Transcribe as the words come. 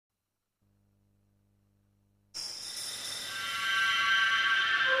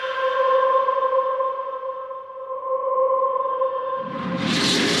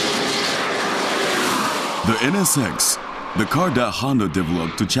NSX, the car that Honda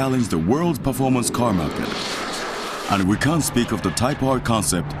developed to challenge the world's performance car market. And we can't speak of the Type R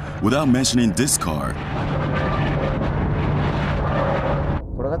concept without mentioning this car.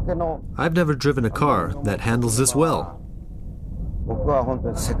 I've never driven a car that handles this well.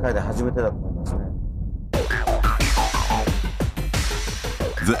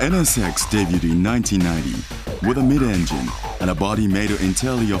 The NSX debuted in 1990 with a mid-engine and a body made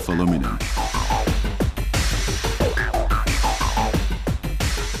entirely of aluminum.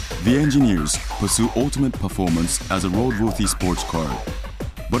 The engineers pursue ultimate performance as a roadworthy sports car,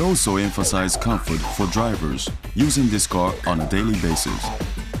 but also emphasize comfort for drivers using this car on a daily basis.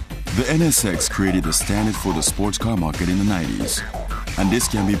 The NSX created the standard for the sports car market in the 90s, and this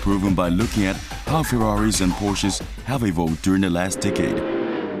can be proven by looking at how Ferraris and Porsches have evolved during the last decade.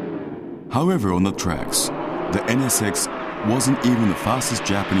 However, on the tracks, the NSX wasn't even the fastest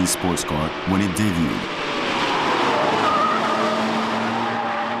Japanese sports car when it debuted.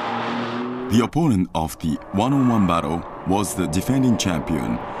 The opponent of the one-on-one battle was the defending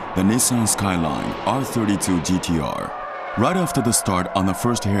champion, the Nissan Skyline R32 GTR. Right after the start on the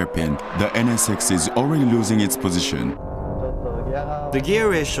first hairpin, the NSX is already losing its position. The gear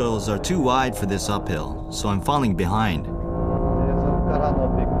ratios are too wide for this uphill, so I'm falling behind.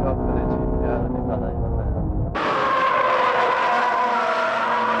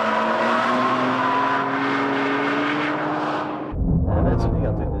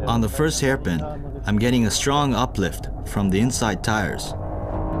 On the first hairpin, I'm getting a strong uplift from the inside tires.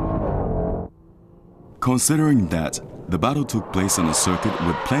 Considering that the battle took place on a circuit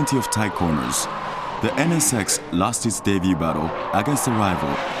with plenty of tight corners, the NSX lost its debut battle against a rival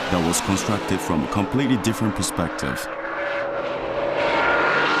that was constructed from a completely different perspective.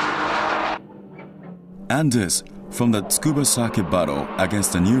 And this from the Tsukuba circuit battle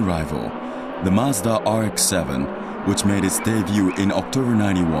against a new rival, the Mazda RX-7, which made its debut in October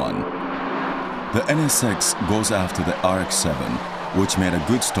 91. The NSX goes after the RX-7, which made a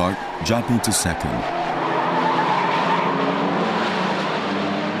good start, jumping to second.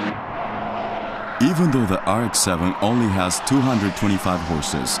 Even though the RX-7 only has 225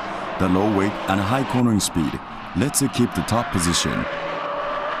 horses, the low weight and high cornering speed lets it keep the top position.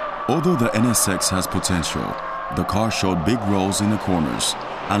 Although the NSX has potential, the car showed big rolls in the corners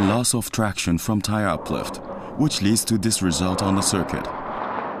and loss of traction from tire uplift, which leads to this result on the circuit.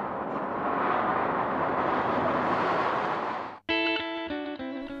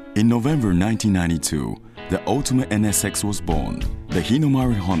 In November 1992, the ultimate NSX was born, the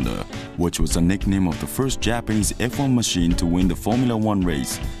Hinomaru Honda, which was the nickname of the first Japanese F1 machine to win the Formula One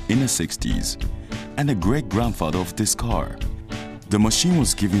race in the 60s, and the great-grandfather of this car. The machine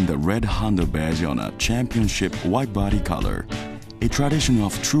was given the red Honda badge on a championship white body color, a tradition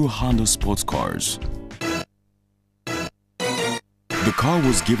of true Honda sports cars. The car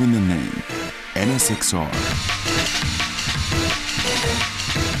was given the name NSXR.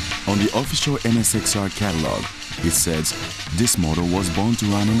 On the official NSXR catalog, it says this model was born to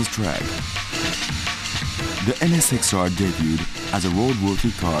run on the track. The NSXR debuted as a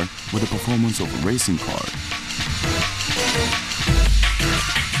roadworthy car with the performance of a racing car.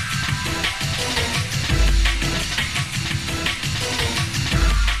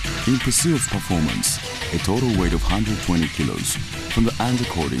 In pursuit of performance, a total weight of 120 kilos from the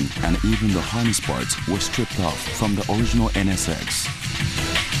undercoating and even the harness parts were stripped off from the original NSX.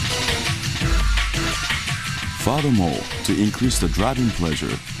 Furthermore, to increase the driving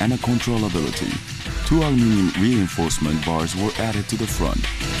pleasure and the controllability, 2 aluminum reinforcement bars were added to the front.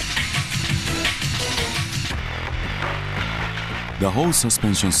 The whole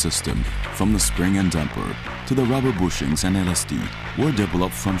suspension system, from the spring and damper to the rubber bushings and LSD, were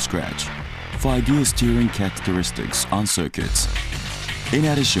developed from scratch for ideal steering characteristics on circuits. In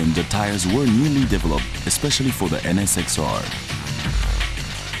addition, the tires were newly developed especially for the NSXR.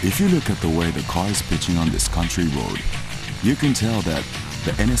 If you look at the way the car is pitching on this country road, you can tell that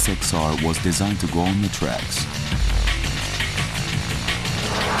the NSXR was designed to go on the tracks.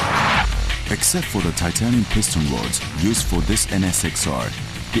 Except for the titanium piston rods used for this NSXR,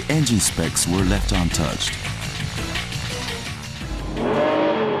 the engine specs were left untouched.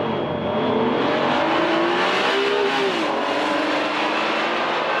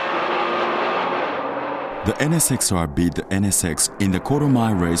 The NSXR beat the NSX in the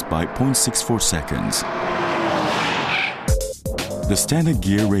quarter-mile race by 0.64 seconds. The standard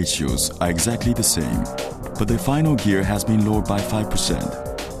gear ratios are exactly the same, but the final gear has been lowered by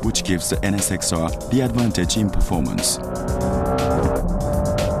 5%, which gives the NSXR the advantage in performance.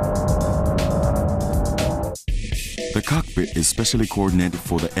 The cockpit is specially coordinated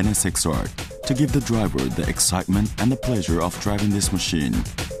for the NSXR to give the driver the excitement and the pleasure of driving this machine.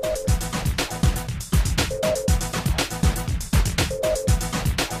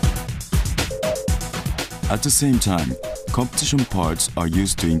 At the same time, competition parts are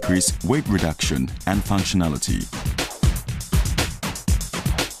used to increase weight reduction and functionality.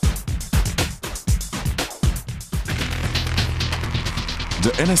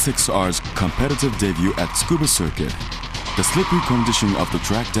 The NSXR's competitive debut at Tsukuba Circuit, the slippery condition of the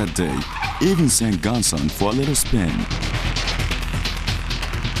track that day even sent Gansan for a little spin.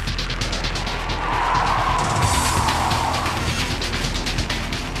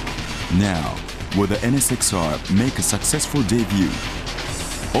 Now, will the NSXR make a successful debut?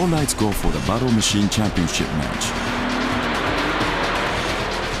 All lights go for the Battle Machine Championship match.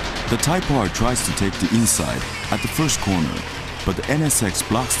 The Type R tries to take the inside at the first corner, but the NSX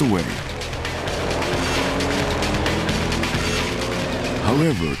blocks the way.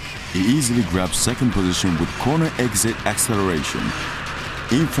 However, he easily grabs second position with corner exit acceleration.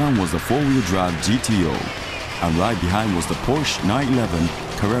 In front was the four-wheel drive GTO, and right behind was the Porsche 911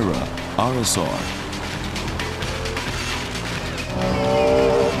 Carrera RSR.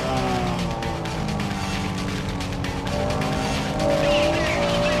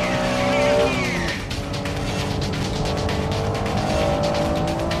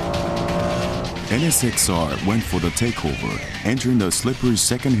 NSXR went for the takeover, entering the slippery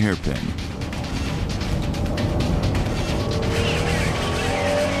second hairpin.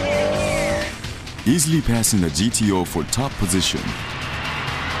 Easily passing the GTO for top position.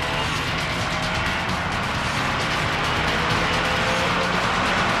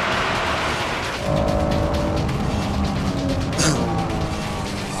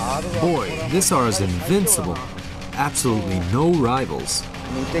 Boy, this R is invincible. Absolutely no rivals.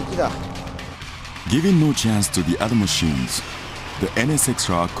 Giving no chance to the other machines, the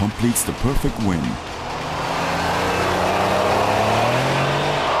NSXR completes the perfect win.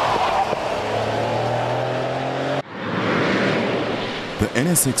 The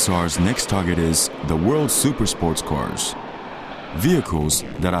NSXR's next target is the world super sports cars. Vehicles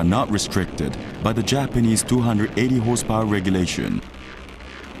that are not restricted by the Japanese 280 horsepower regulation.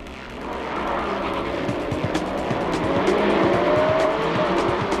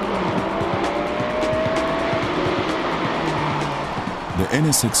 The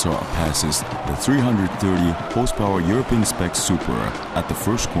NSXR passes the 330 horsepower European spec Supra at the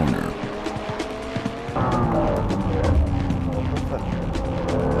first corner.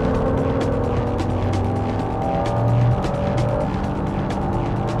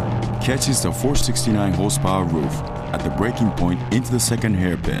 Catches the 469 horsepower roof at the braking point into the second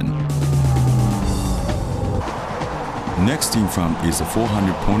hairpin. Next in front is the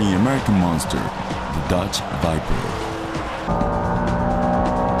 400 pony American monster, the Dodge Viper.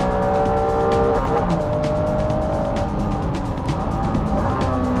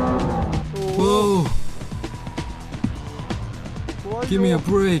 Whoa! Give me a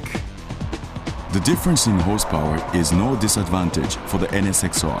break. The difference in horsepower is no disadvantage for the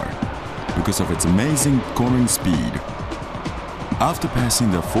NSXR because of its amazing cornering speed. After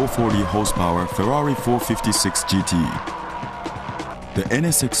passing the 440 horsepower Ferrari 456 GT, the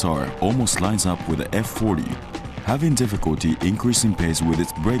NSXR almost lines up with the F40, having difficulty increasing pace with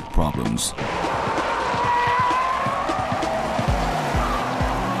its brake problems.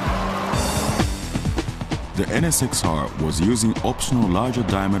 The NSXR was using optional larger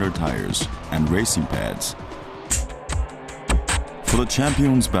diameter tires and racing pads. For the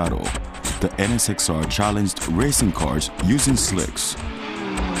Champions Battle, the NSXR challenged racing cars using slicks.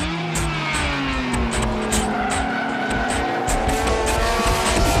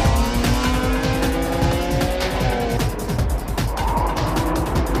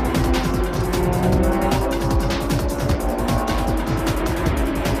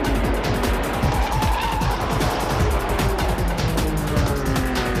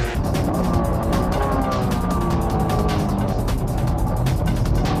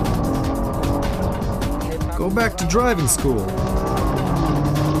 Go back to driving school.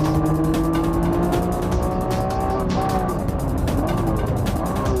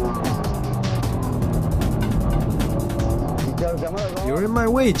 You're in my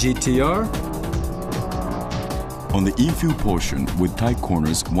way, GTR. On the infield portion with tight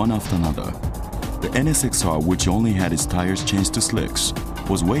corners one after another, the NSXR, which only had its tires changed to slicks,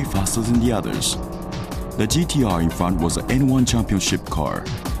 was way faster than the others. The GTR in front was an N1 championship car.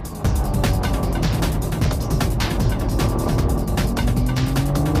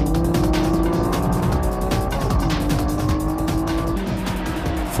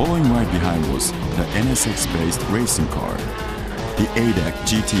 Following right behind was the NSX-based racing car, the ADAC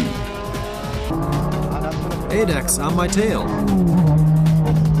GT. 8X on my tail.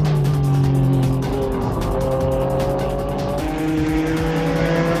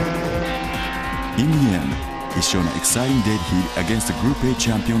 In the end, he showed an exciting dead heat against the Group A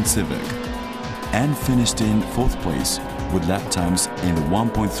champion Civic and finished in 4th place with lap times in the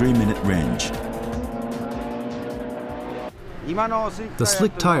 1.3-minute range. The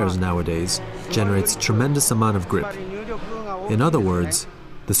slick tires nowadays generates tremendous amount of grip. In other words,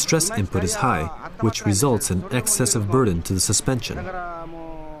 the stress input is high, which results in excessive burden to the suspension.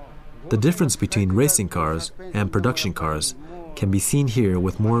 The difference between racing cars and production cars can be seen here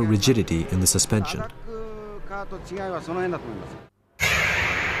with more rigidity in the suspension.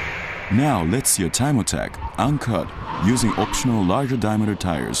 Now let's see a time attack, uncut, using optional larger diameter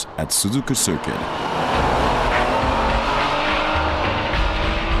tires at Suzuka Circuit.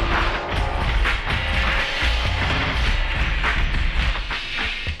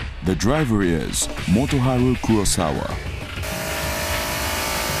 The driver is Motoharu Kurosawa.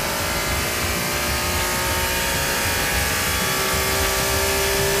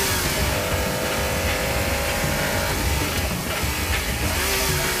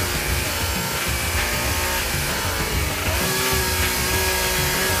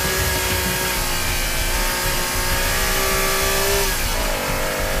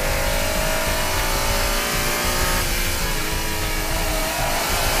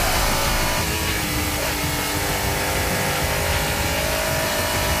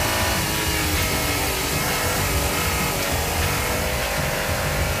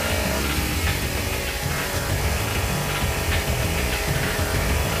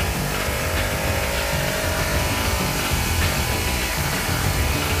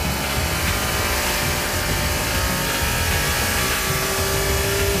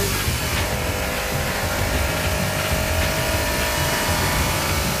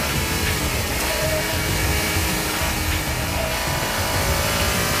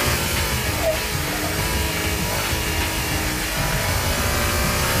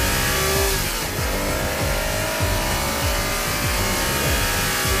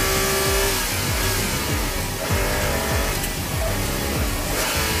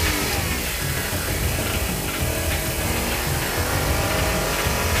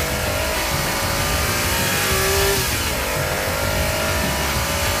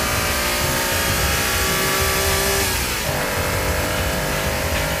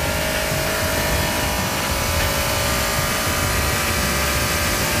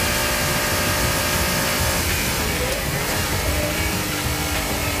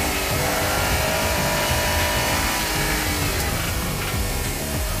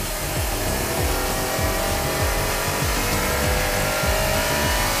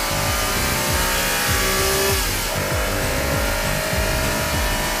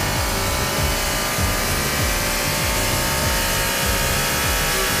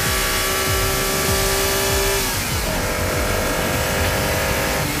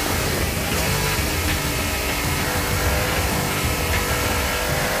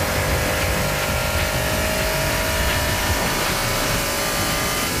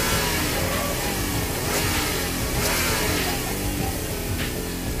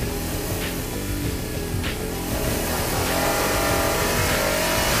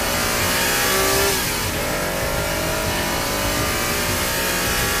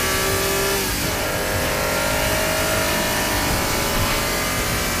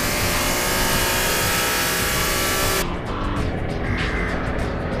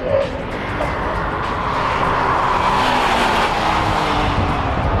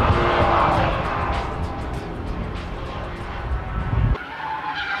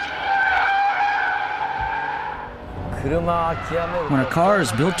 When a car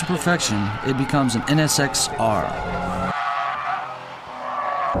is built to perfection, it becomes an NSX-R.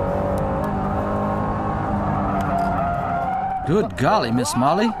 Good golly, Miss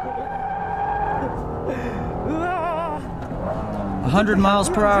Molly. 100 miles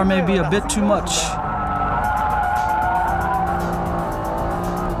per hour may be a bit too much.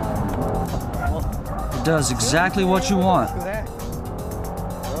 It does exactly what you want.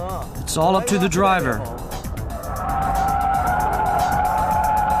 It's all up to the driver.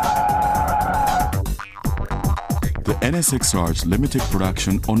 The NSX-R's limited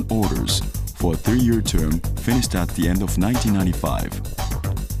production on orders for a 3-year term finished at the end of 1995.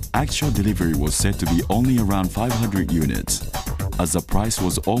 Actual delivery was said to be only around 500 units, as the price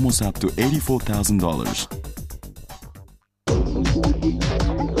was almost up to $84,000.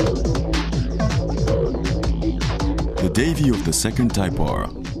 The debut of the second Type R,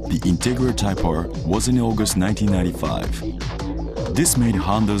 the Integra Type R, was in August 1995. This made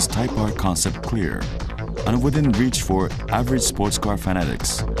Honda's Type R concept clear and within reach for average sports car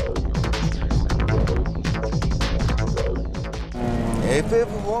fanatics.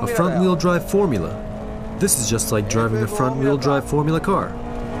 A front-wheel drive formula. This is just like driving a front-wheel drive formula car.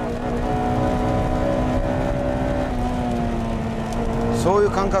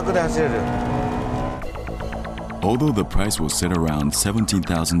 Although the price was set around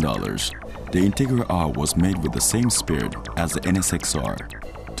 $17,000, the Integra R was made with the same spirit as the NSX-R,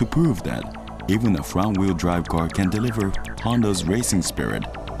 to prove that even a front-wheel drive car can deliver Honda's racing spirit.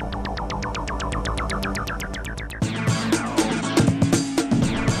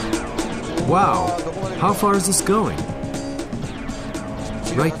 Wow, how far is this going?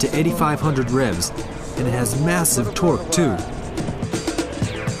 Right to 8,500 revs, and it has massive torque too.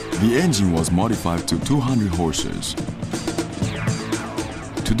 The engine was modified to 200 horses.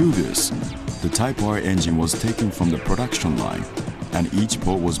 To do this, the Type R engine was taken from the production line, and each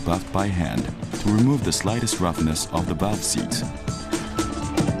port was buffed by hand to remove the slightest roughness of the valve seats.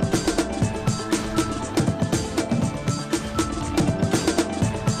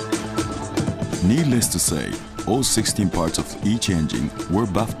 Needless to say, all 16 parts of each engine were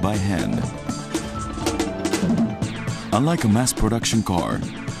buffed by hand. Unlike a mass production car,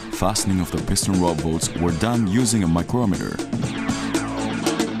 fastening of the piston rod bolts were done using a micrometer.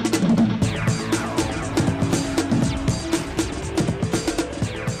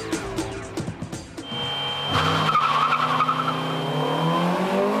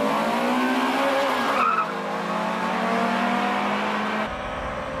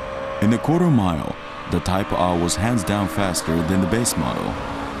 In a quarter mile, the Type R was hands down faster than the base model.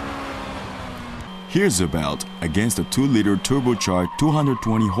 Here's about against a 2-liter turbocharged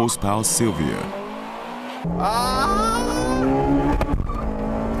 220 horsepower Silvia.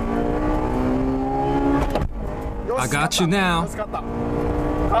 I got you now.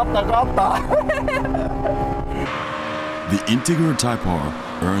 The Integra Type R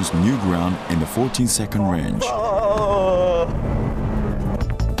earns new ground in the 14-second range.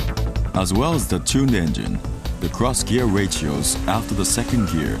 As well as the tuned engine, the cross-gear ratios after the second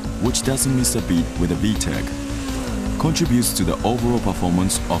gear, which doesn't miss a beat with a VTEC, contributes to the overall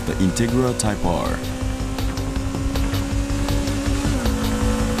performance of the Integra Type R.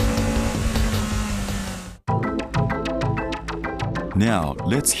 Now,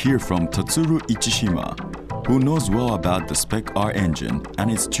 let's hear from Tatsuru Ichishima, who knows well about the Spec R engine and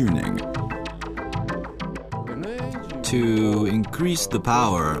its tuning. To increase the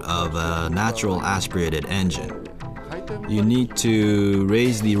power of a natural aspirated engine, you need to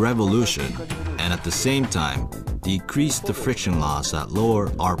raise the revolution and at the same time decrease the friction loss at lower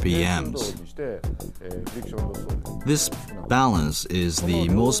RPMs. This balance is the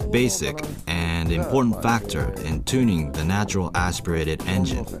most basic and important factor in tuning the natural aspirated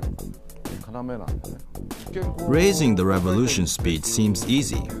engine. Raising the revolution speed seems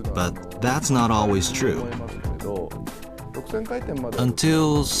easy, but that's not always true.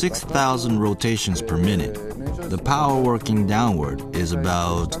 Until 6,000 rotations per minute, the power working downward is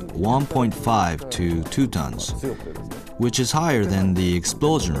about 1.5 to 2 tons, which is higher than the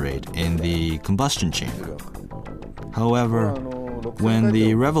explosion rate in the combustion chamber. However, when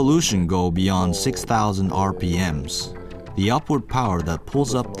the revolution go beyond 6,000 RPMs, the upward power that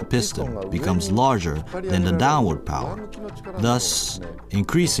pulls up the piston becomes larger than the downward power. Thus,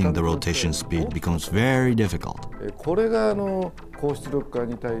 increasing the rotation speed becomes very difficult.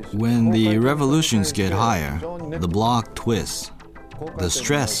 When the revolutions get higher, the block twists, the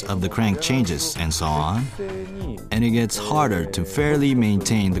stress of the crank changes, and so on, and it gets harder to fairly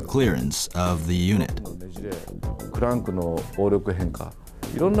maintain the clearance of the unit.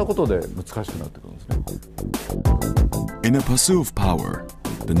 In a pursuit of power,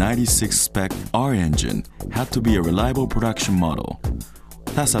 the 96 Spec R engine had to be a reliable production model.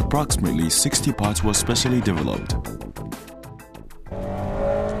 Thus, approximately 60 parts were specially developed.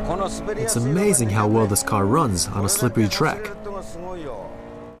 It's amazing how well this car runs on a slippery track.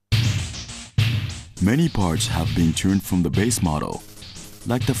 Many parts have been tuned from the base model,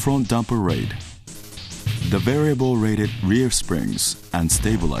 like the front dumper rate, the variable rated rear springs and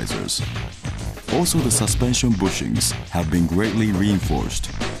stabilizers. Also, the suspension bushings have been greatly reinforced.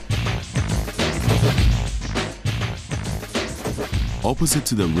 Opposite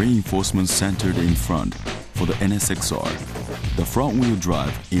to the reinforcements centered in front for the NSX-R, the front-wheel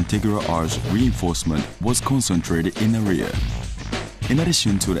drive Integra R's reinforcement was concentrated in the rear. In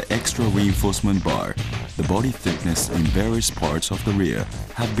addition to the extra reinforcement bar, the body thickness in various parts of the rear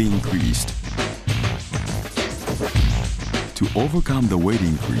have been increased. To overcome the weight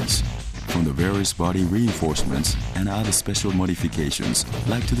increase, from the various body reinforcements and other special modifications,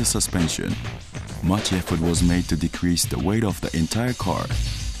 like to the suspension, much effort was made to decrease the weight of the entire car.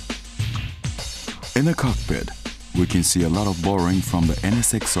 In the cockpit, we can see a lot of borrowing from the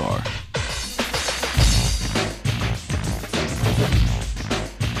NSXR.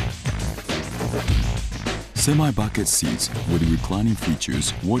 Semi-bucket seats with reclining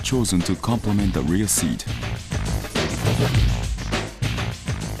features were chosen to complement the rear seat.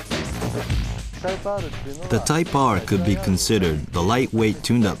 The Type R could be considered the lightweight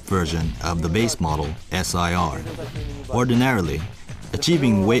tuned-up version of the base model SIR. Ordinarily,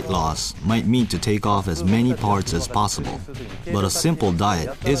 achieving weight loss might mean to take off as many parts as possible, but a simple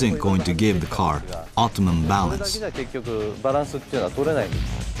diet isn't going to give the car optimum balance.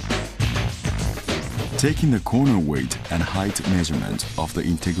 Taking the corner weight and height measurement of the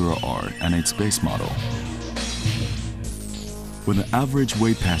Integra R and its base model, with an average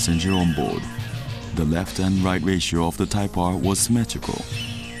weight passenger on board, the left and right ratio of the Type R was symmetrical,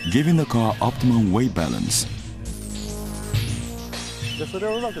 giving the car optimum weight balance.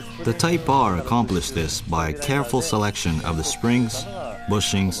 The Type R accomplished this by a careful selection of the springs,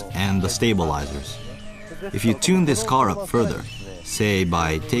 bushings, and the stabilizers. If you tune this car up further, say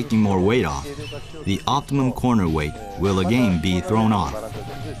by taking more weight off, the optimum corner weight will again be thrown off.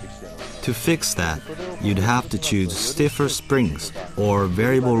 To fix that, you'd have to choose stiffer springs or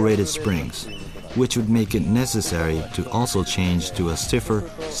variable rated springs, which would make it necessary to also change to a stiffer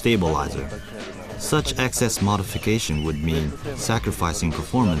stabilizer. Such excess modification would mean sacrificing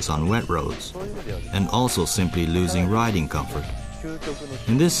performance on wet roads, and also simply losing riding comfort.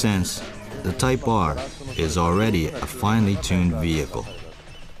 In this sense, the Type R is already a finely tuned vehicle.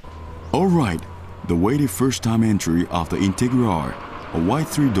 Alright, the weighted first-time entry of the Integra R, a white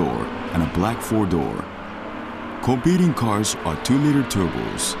 3-door and a black 4-door. Competing cars are 2-liter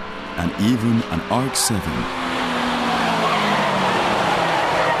turbos, and even an RX-7.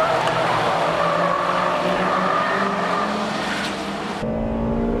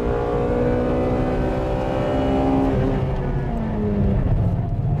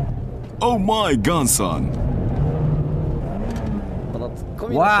 Oh my, Gansan!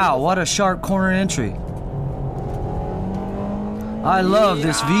 Wow, what a sharp corner entry. I love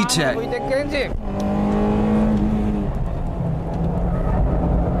this VTEC.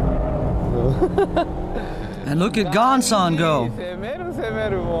 And look at Gansan go.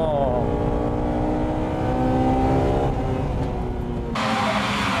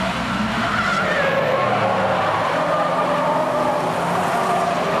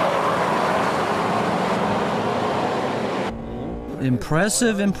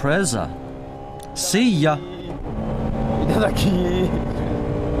 Impressive Impreza. See ya.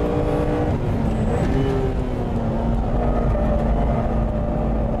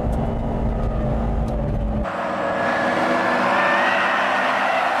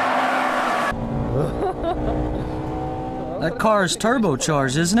 That car is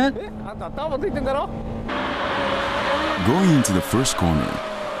turbocharged, isn't it? Going into the first corner,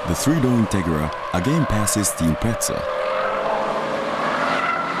 the 3-door Integra again passes the Impreza.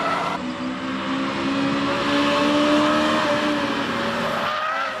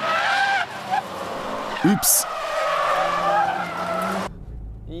 Oops!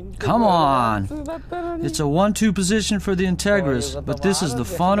 Come on! It's a 1-2 position for the Integras, but this is the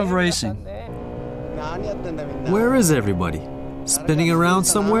fun of racing. Where is everybody? Spinning around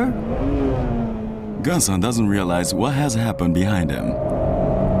somewhere? Gansan doesn't realize what has happened behind him.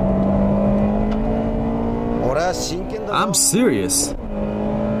 I'm serious.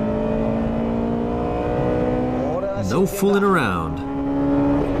 No fooling around.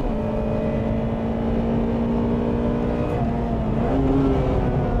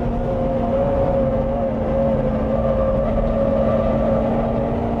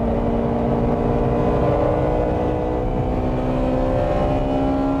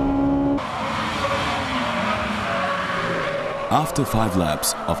 After 5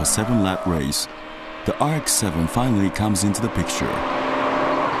 laps of a 7-lap race, the RX-7 finally comes into the picture.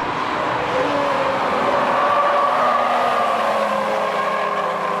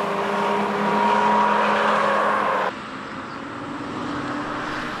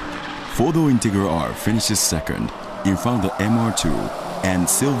 Four-door Integra R finishes second in front of the MR2 and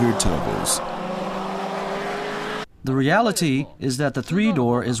Silver Turbos. The reality is that the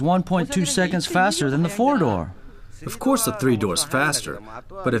 3-door is 1.2 seconds faster than the 4-door. Of course the 3-door is faster,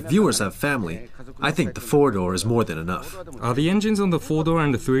 but if viewers have family, I think the 4-door is more than enough. Are the engines on the 4-door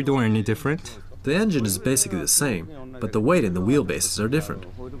and the 3-door any different? The engine is basically the same, but the weight and the wheelbases are different.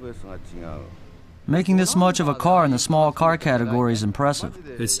 Making this much of a car in the small car category is impressive.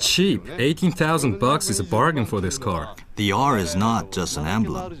 It's cheap. $18,000 is a bargain for this car. The R is not just an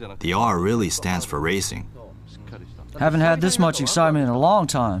emblem. The R really stands for racing. Haven't had this much excitement in a long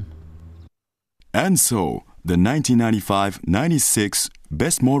time. And so, the 1995-96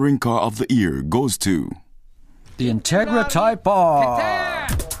 Best Motoring Car of the Year goes to The Integra Type R.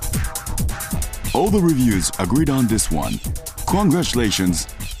 all the reviews agreed on this one. Congratulations,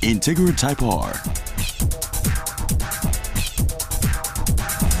 Integra Type R.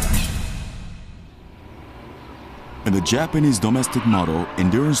 In the Japanese domestic model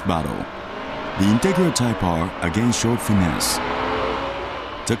endurance battle, the Integra Type R again showed finesse.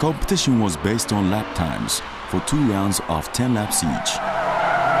 The competition was based on lap times for 2 rounds of 10 laps each.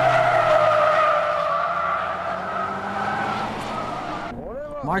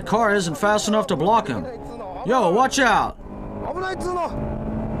 My car isn't fast enough to block him. Yo, watch out!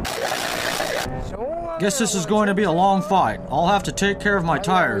 Guess this is going to be a long fight. I'll have to take care of my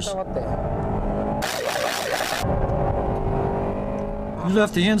tires. You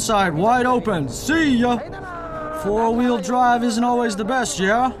left the inside wide open. See ya! 4-wheel drive isn't always the best,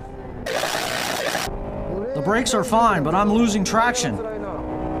 yeah? The brakes are fine, but I'm losing traction.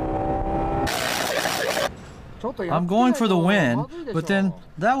 I'm going for the win, but then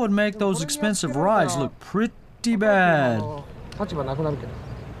that would make those expensive rides look pretty bad.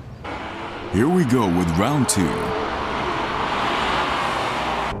 Here we go with round 2.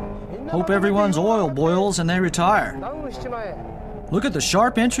 Hope everyone's oil boils and they retire. Look at the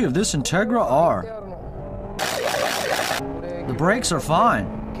sharp entry of this Integra R. The brakes are fine.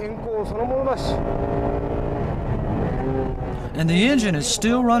 And the engine is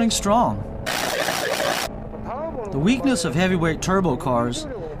still running strong. The weakness of heavyweight turbo cars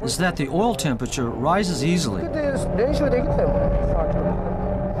is that the oil temperature rises easily.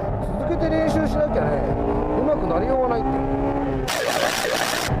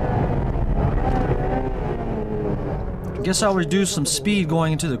 Guess I'll reduce some speed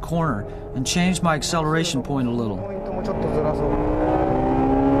going into the corner and change my acceleration point a little.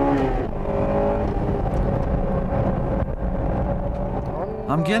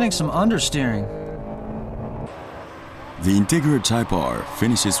 I'm getting some understeering. The Integra Type R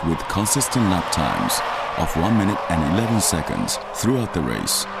finishes with consistent lap times of 1 minute and 11 seconds throughout the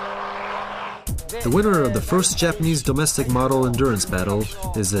race. The winner of the first Japanese domestic model endurance battle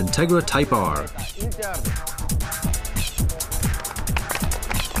is the Integra Type R.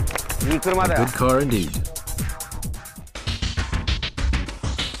 A good car indeed.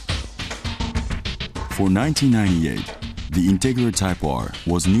 For 1998, the Integra Type R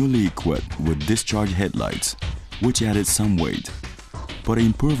was newly equipped with discharge headlights, which added some weight, but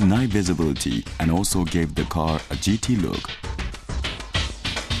improved night visibility and also gave the car a GT look.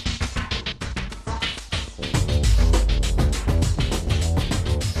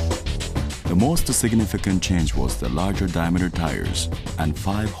 The most significant change was the larger diameter tires and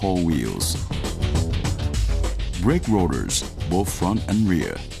 5-hole wheels. Brake rotors, both front and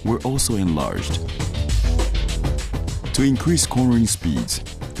rear, were also enlarged. To increase cornering speeds,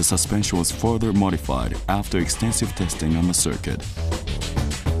 the suspension was further modified after extensive testing on the circuit.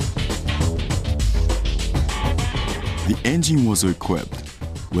 The engine was equipped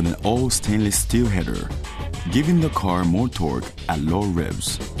with an all stainless steel header, giving the car more torque at low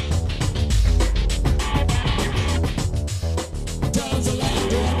revs.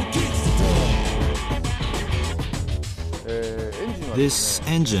 This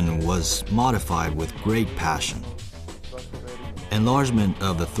engine was modified with great passion. Enlargement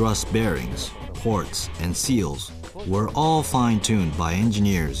of the thrust bearings, ports, and seals were all fine-tuned by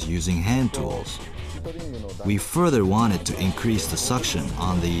engineers using hand tools. We further wanted to increase the suction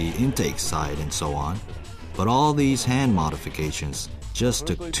on the intake side and so on, but all these hand modifications just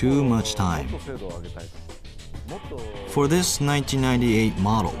took too much time. For this 1998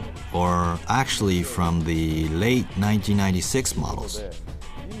 model, or actually from the late 1996 models,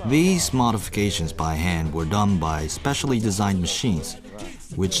 these modifications by hand were done by specially designed machines,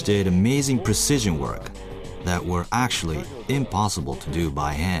 which did amazing precision work that were actually impossible to do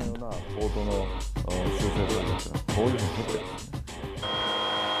by hand.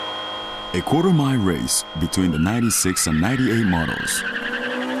 A quarter-mile race between the 96 and 98 models.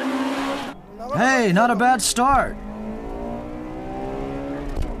 Hey, not a bad start.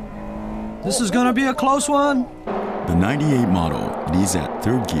 This is gonna be a close one. The 98 model leads at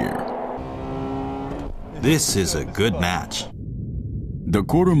 3rd gear. This is a good match. The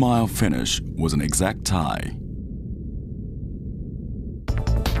quarter-mile finish was an exact tie.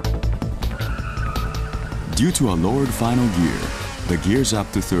 Due to a lowered final gear, the gears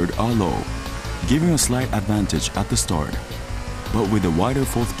up to 3rd are low, giving a slight advantage at the start. But with a wider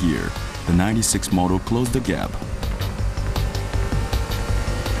fourth gear, the 96 model closed the gap.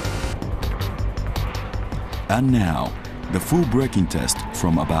 And now, the full braking test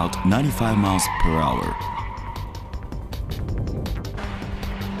from about 95 miles per hour.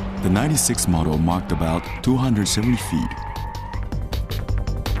 The 96 model marked about 270 feet.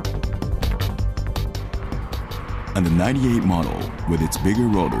 And the 98 model, with its bigger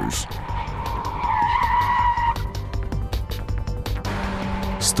rotors,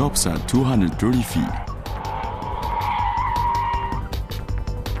 stops at 230 feet.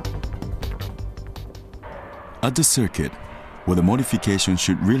 At the circuit, where the modification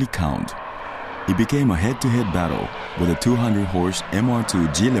should really count, it became a head-to-head battle with a 200-horse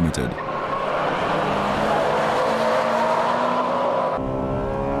MR2 G Limited.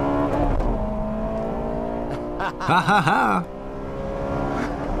 Ha ha ha!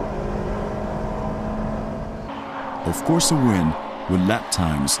 Of course, a win with lap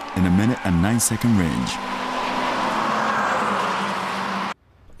times in 1 minute and 9-second range.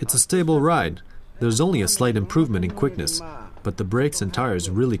 It's a stable ride. There's only a slight improvement in quickness, but the brakes and tires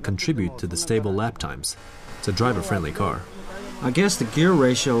really contribute to the stable lap times. It's a driver-friendly car. I guess the gear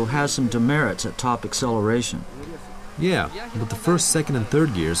ratio has some demerits at top acceleration. Yeah, but the first, second, and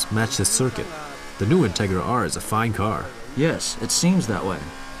third gears match this circuit. The new Integra R is a fine car. Yes, it seems that way.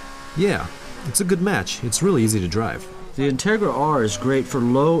 Yeah, it's a good match. It's really easy to drive. The Integra R is great for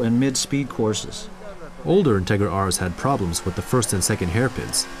low and mid-speed courses. Older Integra Rs had problems with the first and second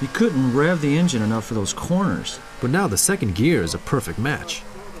hairpins. You couldn't rev the engine enough for those corners. But now the second gear is a perfect match.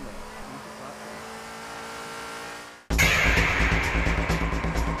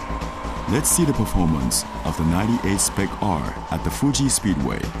 Let's see the performance of the 98 Spec R at the Fuji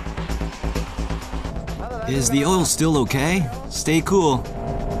Speedway. Is the oil still okay? Stay cool.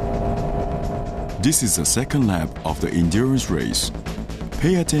 This is the second lap of the endurance race.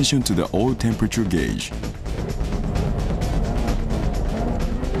 Pay attention to the oil temperature gauge.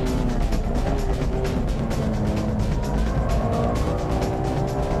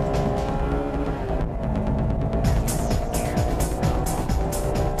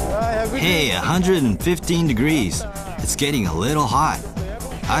 Hey, 115 degrees. It's getting a little hot.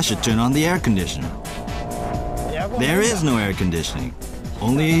 I should turn on the air conditioner. There is no air conditioning,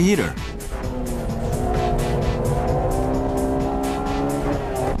 only a heater.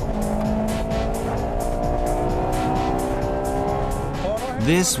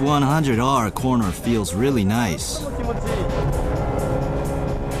 This 100R corner feels really nice.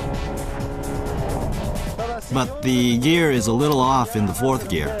 But the gear is a little off in the fourth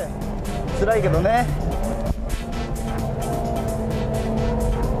gear.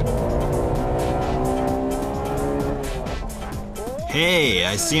 Hey,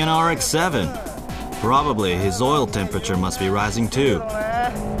 I see an RX-7. Probably his oil temperature must be rising too.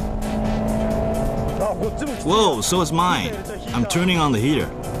 Whoa, so is mine. I'm turning on the heater.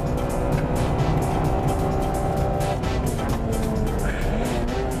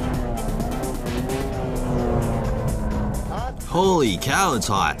 Holy cow, it's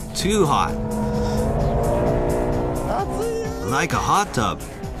hot. Too hot. Like a hot tub.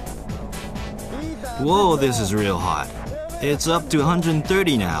 Whoa, this is real hot. It's up to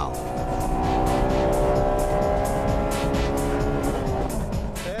 130 now.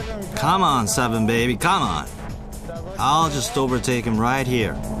 Come on, 7 baby, come on. I'll just overtake him right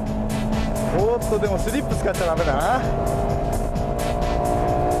here.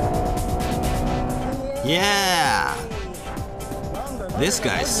 Yeah! This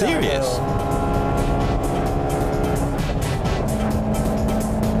guy's serious.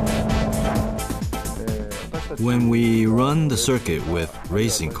 When we run the circuit with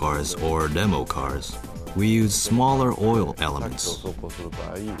racing cars or demo cars, we use smaller oil elements.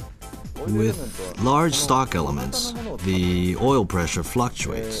 With large stock elements, the oil pressure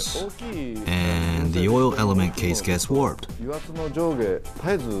fluctuates and the oil element case gets warped.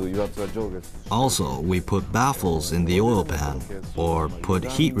 Also, we put baffles in the oil pan or put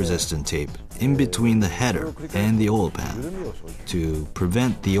heat-resistant tape in between the header and the oil pan to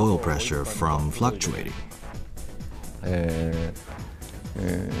prevent the oil pressure from fluctuating. エ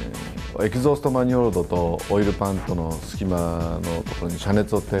キゾーストマニュールドとオイルパンとの隙間のところに遮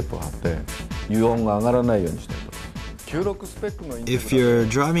熱テープを貼って油温が上がらないようにしていると。If you're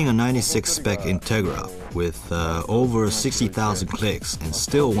driving a 96 spec Integra with over 60,000 clicks and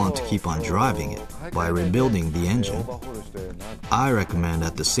still want to keep on driving it by rebuilding the engine, I recommend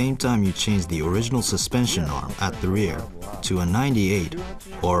at the same time you change the original suspension arm at the rear to a 98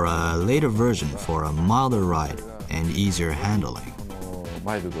 or a later version for a milder ride and easier handling.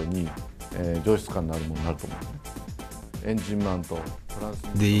 上質感のあるものになると思うね。エンジンマウント、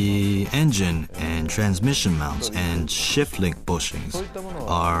 The engine and transmission mounts and shift link bushings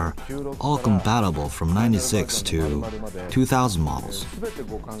are all compatible from 96 to 2000 models.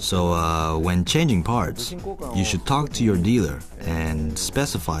 So when changing parts, you should talk to your dealer and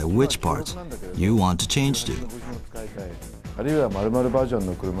specify which parts you want to change to. あるいは〇〇バージョン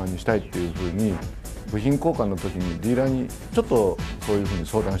の車にしたいっていうふうに部品交換の時にディーラーにちょっとそういうふうに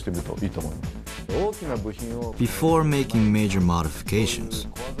相談してみるといいと思います。 Before making major modifications,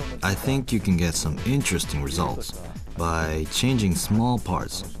 I think you can get some interesting results by changing small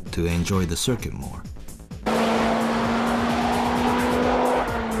parts to enjoy the circuit more.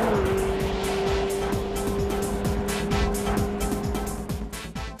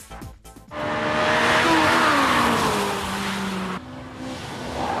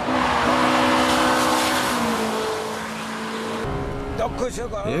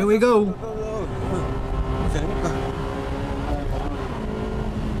 Here we go.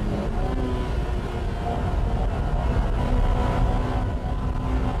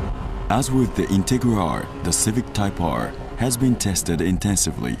 As with the Integra R, the Civic Type R has been tested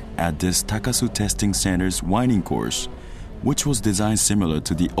intensively at this Takasu Testing Center's winding course, which was designed similar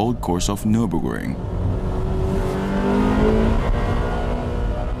to the old course of Nürburgring.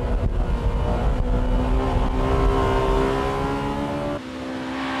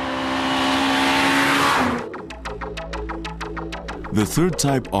 The third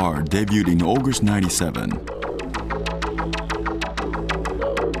Type R debuted in August 97.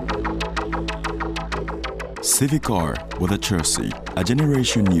 Civic R with a chassis, a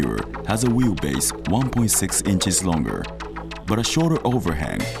generation newer, has a wheelbase 1.6 inches longer, but a shorter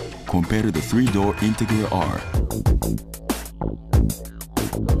overhang compared to the three-door Integra R.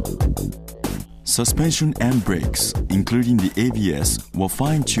 Suspension and brakes, including the ABS, were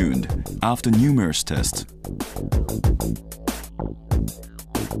fine-tuned after numerous tests.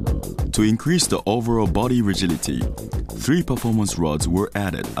 To increase the overall body rigidity, 3 performance rods were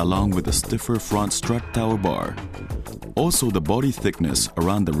added along with a stiffer front strut tower bar. Also, the body thickness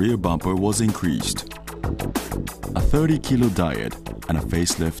around the rear bumper was increased. A 30-kilo diet and a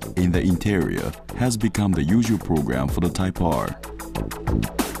facelift in the interior has become the usual program for the Type R.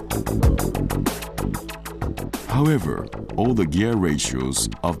 However, all the gear ratios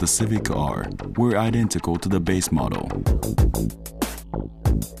of the Civic R were identical to the base model.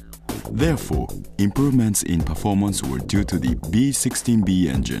 Therefore, improvements in performance were due to the B16B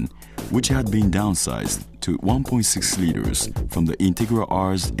engine, which had been downsized to 1.6 liters from the Integra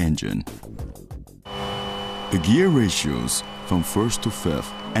R's engine. The gear ratios from first to fifth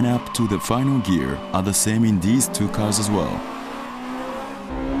and up to the final gear are the same in these 2 cars as well.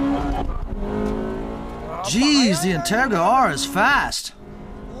 Geez, the Integra R is fast.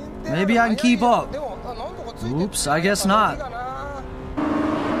 Maybe I can keep up. Oops, I guess not.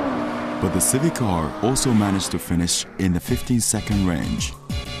 But the Civic R also managed to finish in the 15-second range.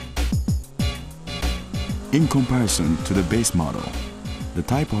 In comparison to the base model, the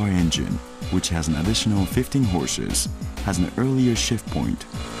Type R engine, which has an additional 15 horses, has an earlier shift point.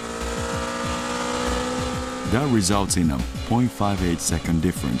 That results in a 0.58-second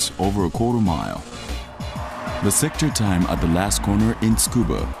difference over a quarter mile. The sector time at the last corner in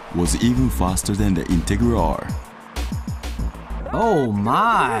Tsukuba was even faster than the Integra R. Oh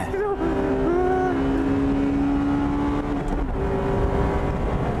my!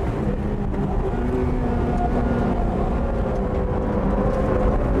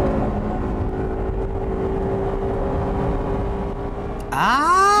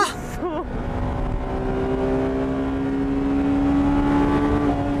 Ah!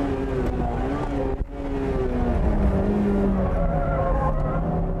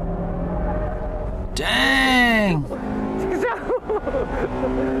 Dang!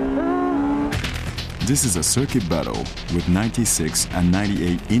 This is a circuit battle with 96 and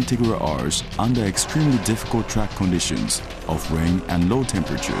 98 Integra Rs under extremely difficult track conditions of rain and low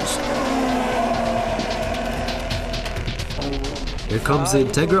temperatures. Here comes the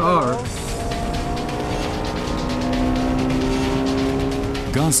Integra R.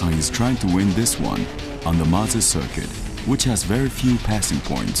 Gansai is trying to win this one on the Maze circuit, which has very few passing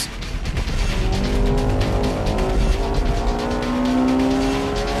points.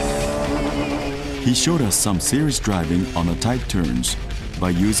 He showed us some serious driving on the tight turns by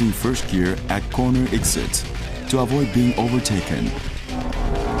using first gear at corner exits to avoid being overtaken.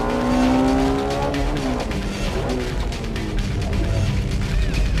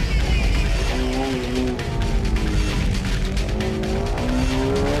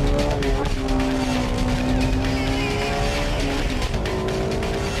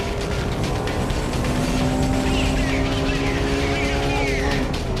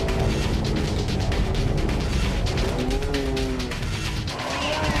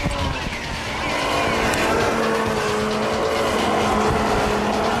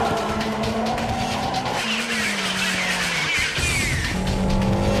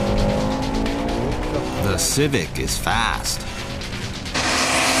 Civic is fast.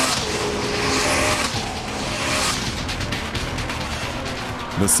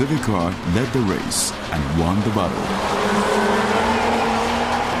 The Civic car led the race and won the battle.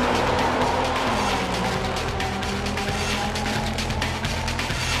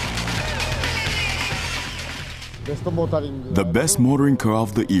 The best motoring car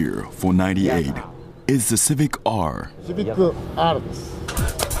of the year for '98 is the Civic R.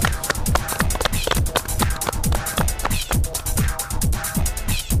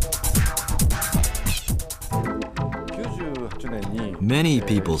 Many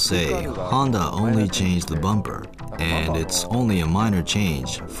people say Honda only changed the bumper, and it's only a minor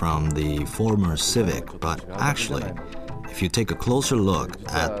change from the former Civic, but actually, if you take a closer look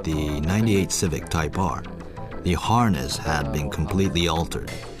at the '98 Civic Type R, the harness had been completely altered,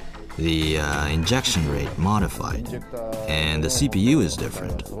 the injection rate modified, and the CPU is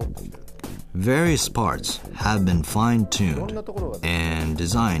different. Various parts have been fine-tuned and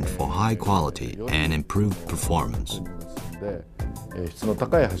designed for high quality and improved performance.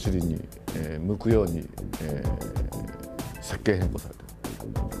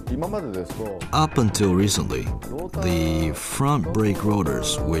 Up until recently, the front brake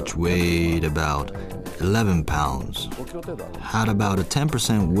rotors, which weighed about 11 pounds, had about a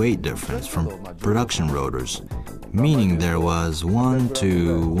 10% weight difference from production rotors, meaning there was 1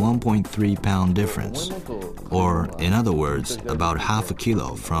 to 1.3 pound difference, or in other words, about half a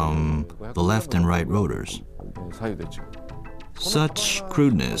kilo from the left and right rotors. Such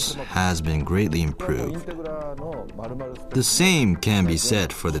crudeness has been greatly improved. The same can be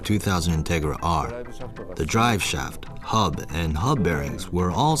said for the 2000 Integra R. The drive shaft, hub, and hub bearings were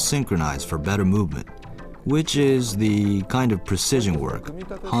all synchronized for better movement, which is the kind of precision work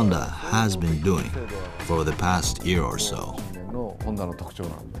Honda has been doing for the past year or so.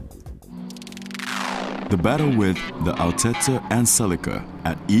 The battle with the Altezza and Celica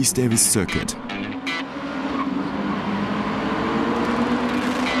at East Davis Circuit.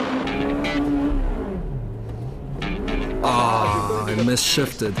 I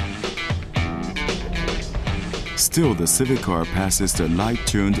misshifted. Still, the Civic car passes the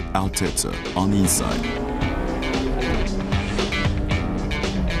light-tuned Altezza on the inside.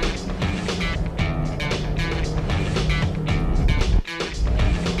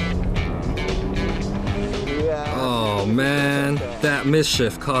 Oh man, that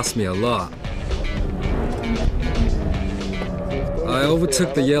misshift cost me a lot. I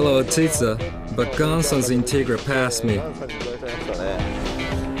overtook the yellow Altezza, but Ganson's Integra passed me.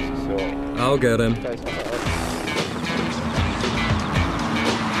 I'll get him.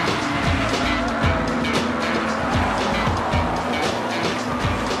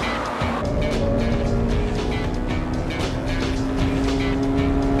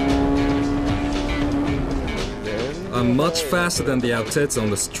 I'm much faster than the Altezza on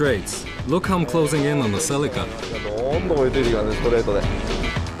the straights. Look how I'm closing in on the Celica.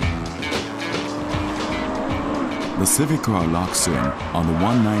 The Civic car locks in on the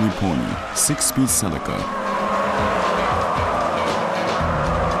 190 pony 6-speed Celica.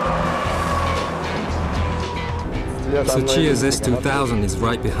 Tsuchiya's S2000 is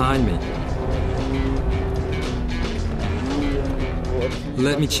right behind me.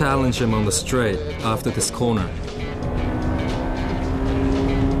 Let me challenge him on the straight after this corner.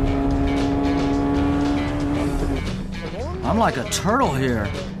 I'm like a turtle here.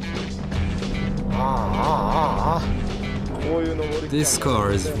 This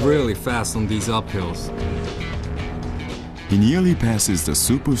car is really fast on these uphills. He nearly passes the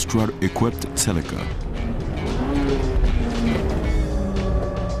Super Strut-equipped Celica.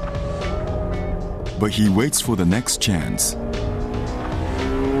 But he waits for the next chance.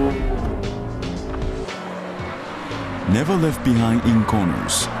 Never left behind in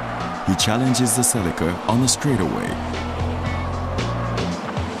corners, he challenges the Celica on a straightaway.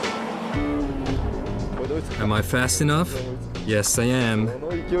 Am I fast enough? Yes, I am.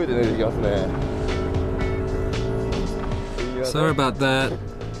 Sorry about that.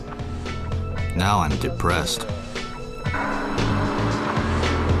 Now I'm depressed.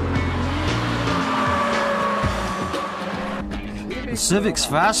 The Civic's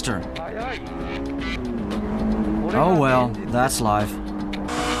faster. Oh well, that's life.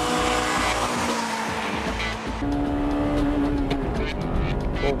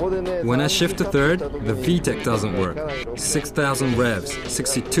 When I shift to third, the VTEC doesn't work. 6,000 revs,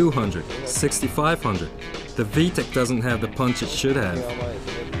 6,200, 6,500. The VTEC doesn't have the punch it should have.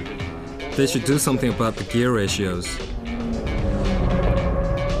 They should do something about the gear ratios.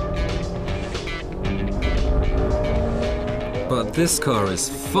 But this car is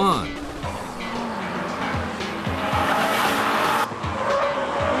fun.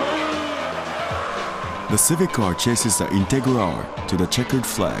 The Civic car chases the Integra R to the checkered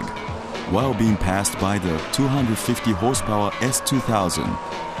flag, while being passed by the 250 horsepower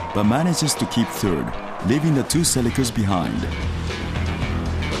S2000, but manages to keep third, leaving the two Celicas behind.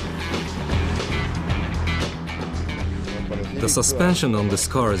 The suspension on this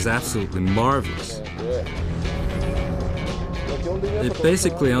car is absolutely marvelous. It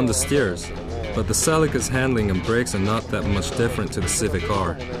basically understeers, but the Celica's handling and brakes are not that much different to the Civic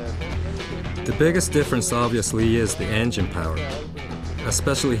R. The biggest difference obviously is the engine power,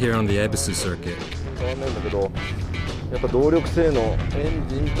 especially here on the Ebisu circuit.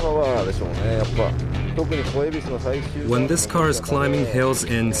 When this car is climbing hills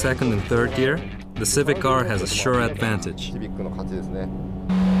in second and third gear, the Civic R has a sure advantage.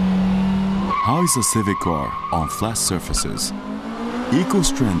 How is the Civic car on flat surfaces? Equal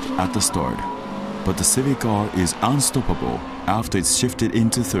strength at the start, but the Civic R is unstoppable after it's shifted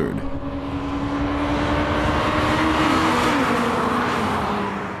into third.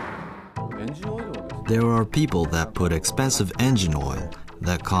 There are people that put expensive engine oil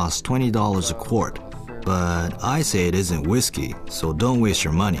that costs $20 a quart, but I say it isn't whiskey, so don't waste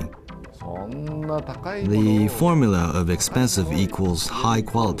your money. The formula of expensive equals high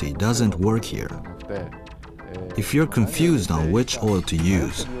quality doesn't work here. If you're confused on which oil to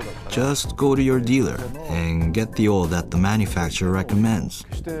use, just go to your dealer and get the oil that the manufacturer recommends.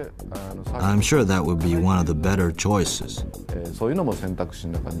 I'm sure that would be one of the better choices.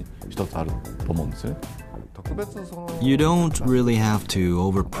 You don't really have to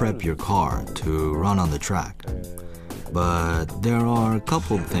over-prep your car to run on the track. But there are a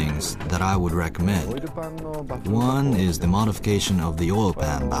couple of things that I would recommend. One is the modification of the oil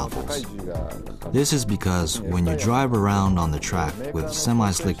pan baffles. This is because when you drive around on the track with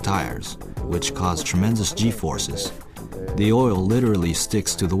semi-slick tires, which cause tremendous G-forces, the oil literally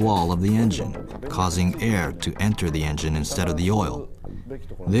sticks to the wall of the engine, causing air to enter the engine instead of the oil.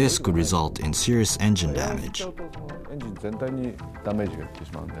 This could result in serious engine damage.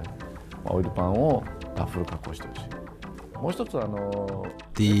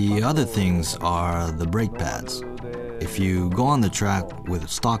 The other things are the brake pads. If you go on the track with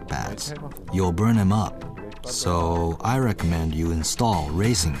stock pads, you'll burn them up. So I recommend you install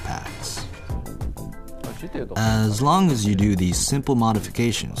racing pads. As long as you do these simple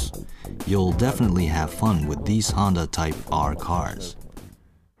modifications, you'll definitely have fun with these Honda Type R cars.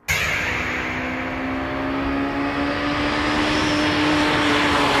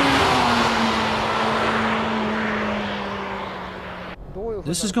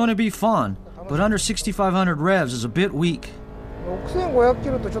 This is going to be fun, but under 6,500 revs is a bit weak. 6500キ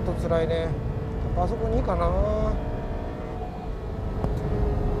ロとちょっと辛いね。あそこにいいかな。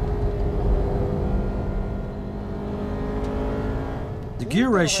The gear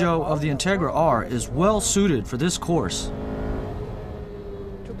ratio of the Integra R is well suited for this course.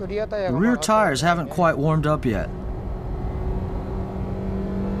 The rear tires haven't quite warmed up yet.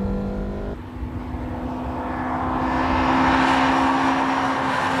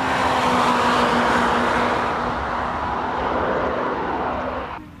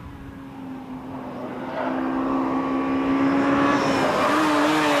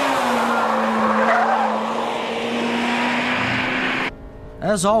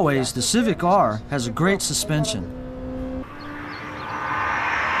 As always, the Civic R has a great suspension.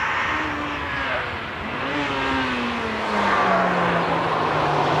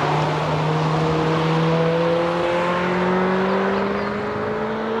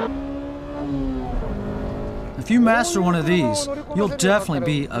 If you master one of these, you'll definitely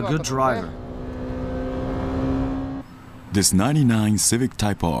be a good driver. This 99 Civic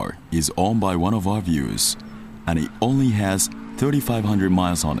Type R is owned by one of our viewers, and it only has 3,500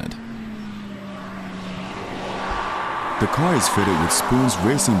 miles on it. The car is fitted with Spoon's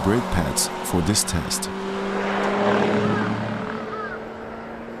racing brake pads for this test.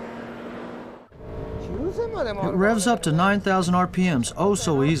 It revs up to 9,000 RPMs oh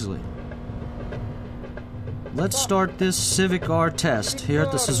so easily. Let's start this Civic R test here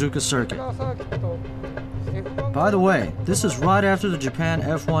at the Suzuka circuit. By the way, this is right after the Japan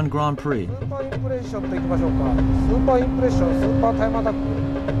F1 Grand Prix.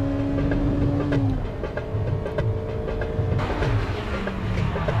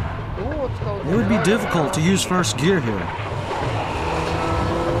 It would be difficult to use first gear here.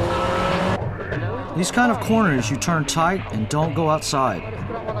 These kind of corners you turn tight and don't go outside.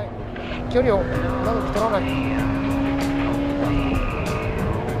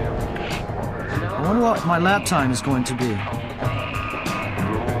 I wonder what my lap time is going to be.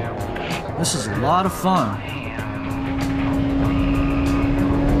 This is a lot of fun.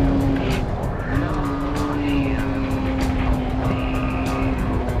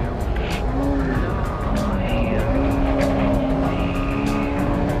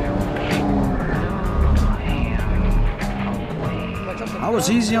 was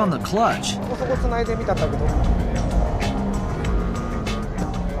easy on the clutch.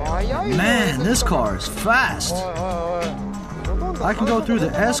 Man, this car is fast. I can go through the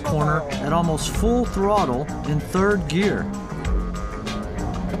S corner at almost full throttle in third gear.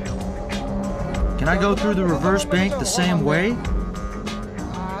 Can I go through the reverse bank the same way?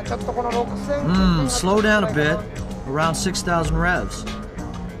 Slow down a bit, around 6,000 revs.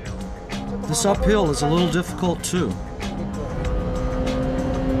 This uphill is a little difficult too.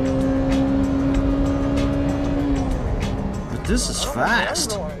 But this is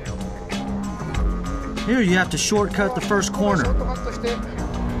fast. Here you have to shortcut the first corner.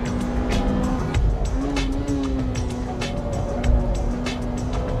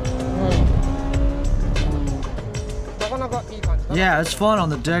 Yeah, it's fun on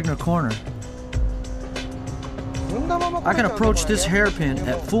the Degner corner. I can approach this hairpin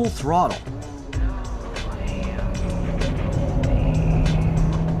at full throttle.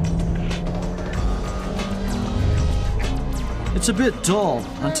 It's a bit dull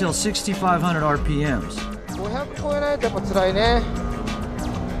until 6,500 RPMs.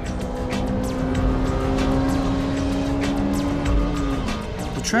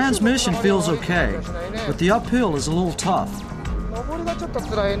 The transmission feels okay, but the uphill is a little tough.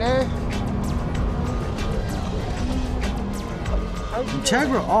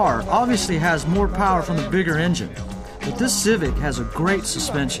 Integra R obviously has more power from the bigger engine, but this Civic has a great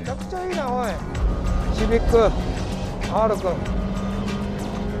suspension.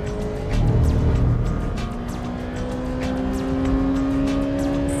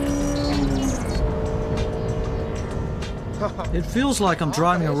 It feels like I'm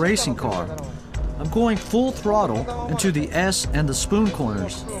driving a racing car. I'm going full throttle into the S and the spoon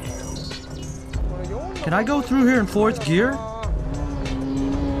corners. Can I go through here in fourth gear?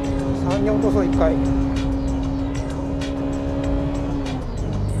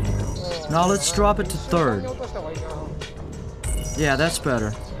 Now let's drop it to third. Yeah, that's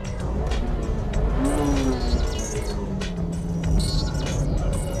better.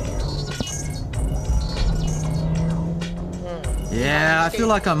 Yeah, I feel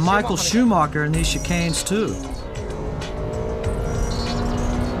like I'm Michael Schumacher in these chicanes too.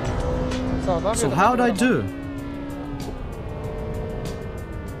 So how'd I do?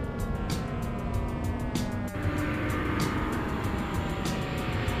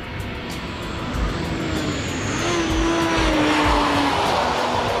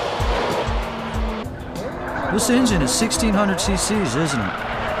 This engine is 1,600 cc's, isn't it?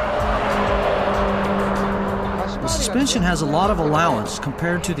 The suspension has a lot of allowance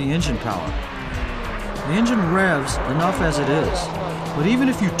compared to the engine power. The engine revs enough as it is, but even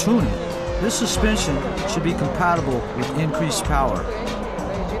if you tune it, this suspension should be compatible with increased power.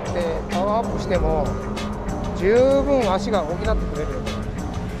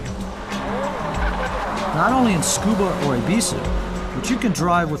 Not only in Scuba or Ibiza, but you can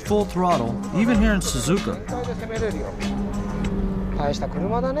drive with full throttle, even here in Suzuka.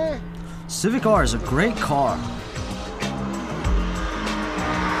 Civic R is a great car.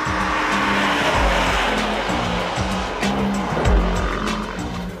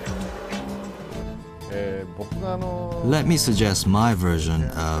 Let me suggest my version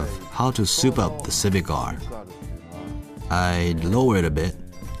of how to soup up the Civic R. I'd lower it a bit,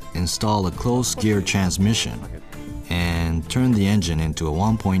 install a closed gear transmission, and turn the engine into a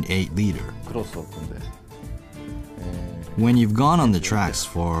 1.8 liter. When you've gone on the tracks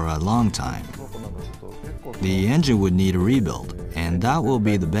for a long time, the engine would need a rebuild, and that will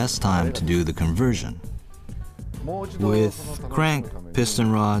be the best time to do the conversion. With crank,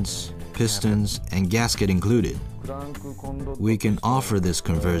 piston rods, pistons, and gasket included, we can offer this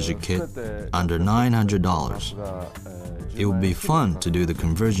conversion kit under $900. It would be fun to do the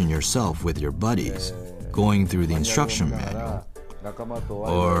conversion yourself with your buddies, going through the instruction manual.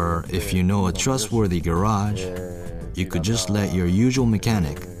 Or if you know a trustworthy garage, you could just let your usual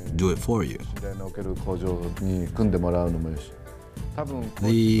mechanic do it for you.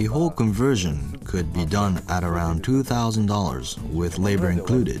 The whole conversion could be done at around $2,000 with labor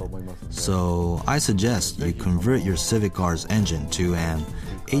included, so I suggest you convert your Civic R's engine to an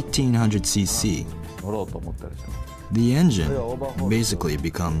 1800cc. The engine basically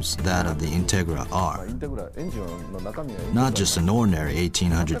becomes that of the Integra R, not just an ordinary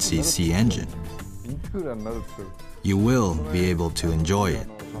 1800cc engine. You will be able to enjoy it.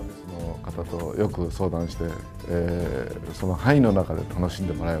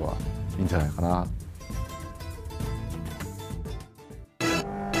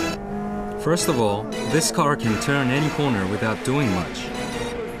 First of all, this car can turn any corner without doing much.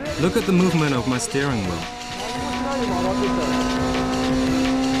 Look at the movement of my steering wheel.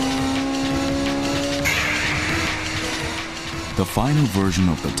 The final version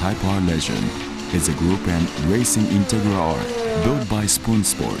of the Type R Legend is a Group N Racing Integra R built by Spoon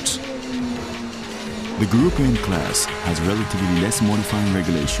Sports. The Group N class has relatively less modifying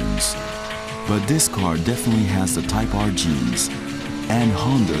regulations, but this car definitely has the Type R genes and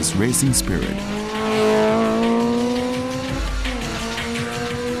Honda's racing spirit.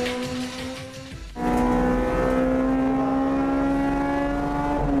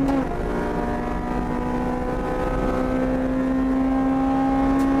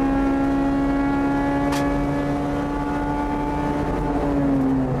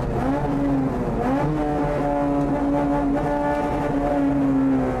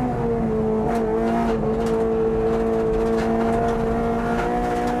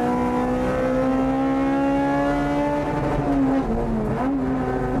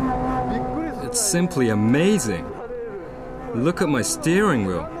 It's simply amazing. Look at my steering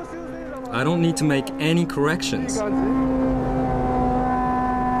wheel. I don't need to make any corrections.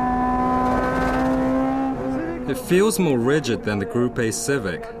 It feels more rigid than the Group A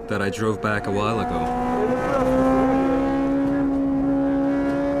Civic that I drove back a while ago.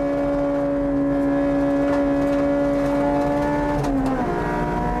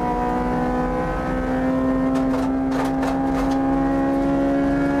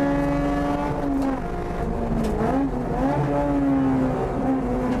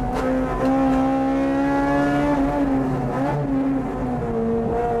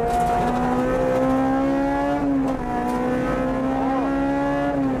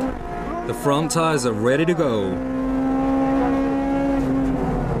 The front tires are ready to go.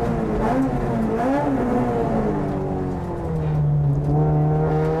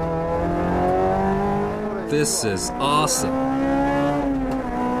 This is awesome.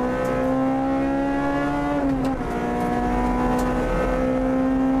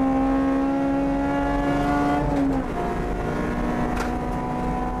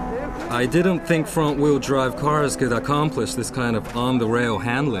 I didn't think front-wheel drive cars could accomplish this kind of on-the-rail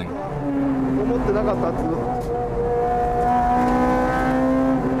handling.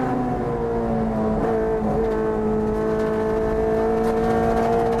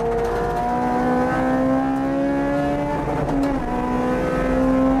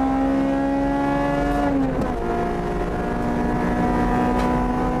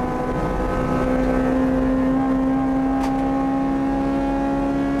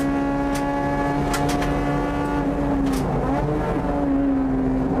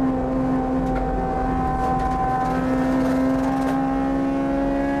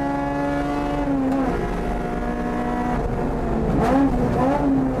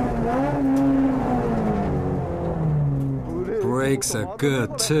 Brakes are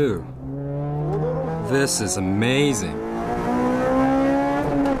good too. This is amazing.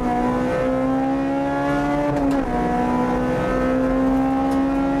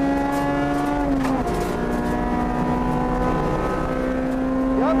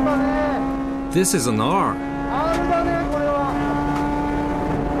 This is an R.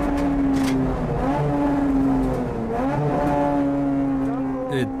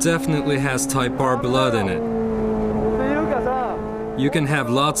 It definitely has Type R blood in it. You can have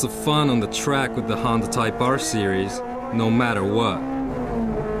lots of fun on the track with the Honda Type R series, no matter what.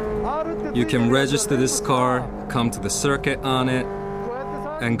 You can register this car, come to the circuit on it,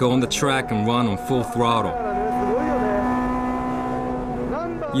 and go on the track and run on full throttle.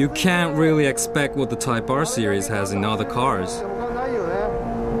 You can't really expect what the Type R series has in other cars.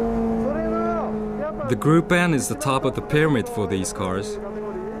 The Group N is the top of the pyramid for these cars,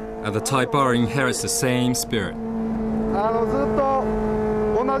 and the Type R inherits the same spirit.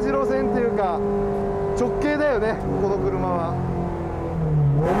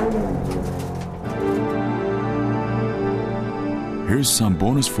 Here's some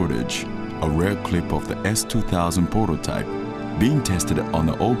bonus footage, a rare clip of the S2000 prototype being tested on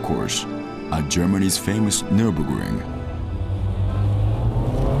the old course at Germany's famous Nürburgring.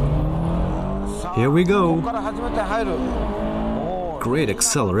 Here we go. Great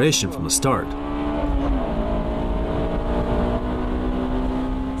acceleration from the start.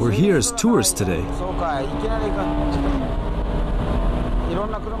 We're here as tourists today.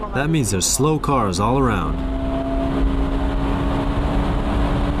 That means there's slow cars all around.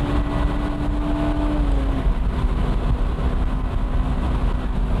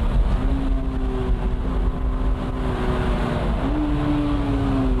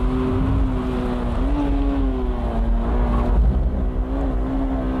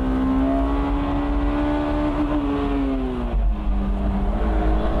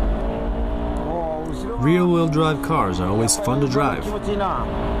 Rear-wheel drive cars are always fun to drive.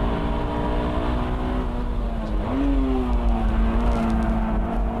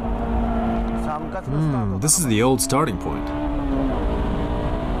 This is the old starting point.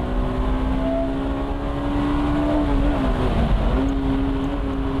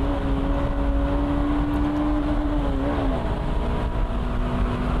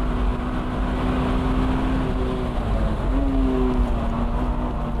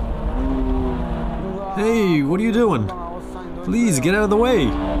 Hey, what are you doing? Please get out of the way.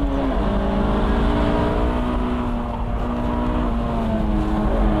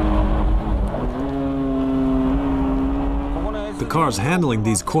 The car's handling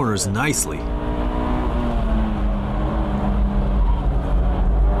these corners nicely.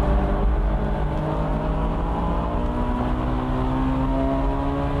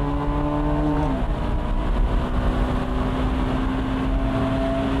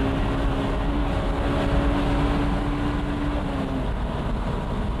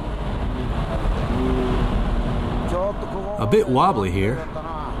 A bit wobbly here.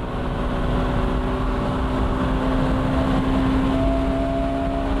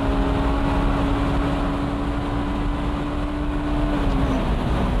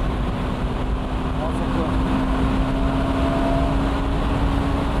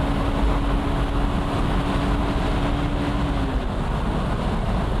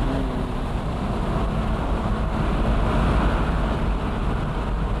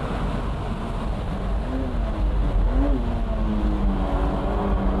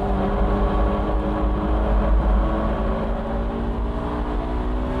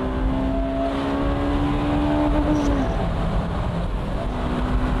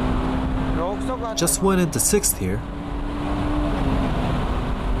 Just went into 6th here.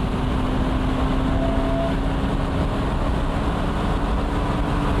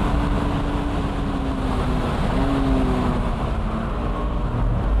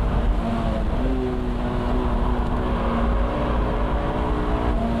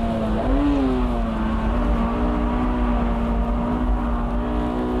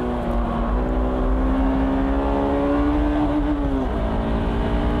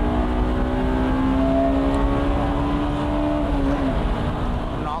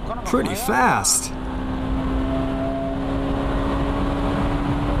 Pretty fast.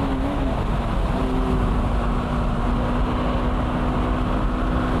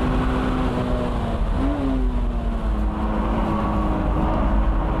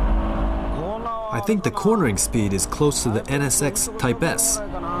 I think the cornering speed is close to the NSX Type S.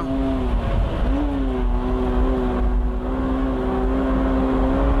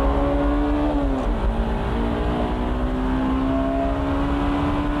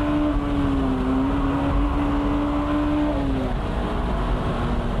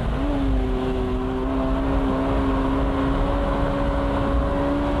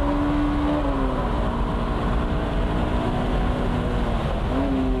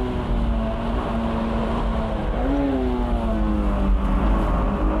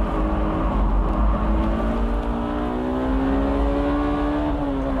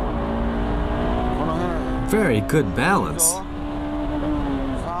 Very good balance.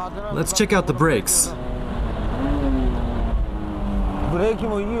 Let's check out the brakes.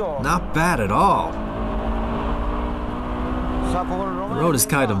 Not bad at all. The road is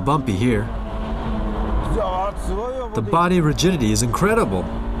kind of bumpy here. The body rigidity is incredible.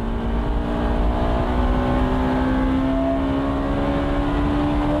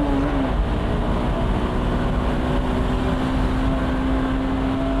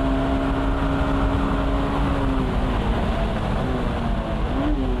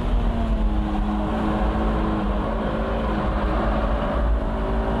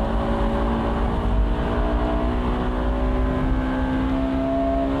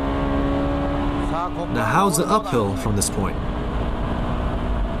 Now how's the uphill from this point?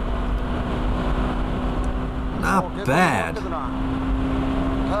 Not bad.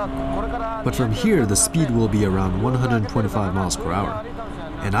 But from here the speed will be around 125 miles per hour.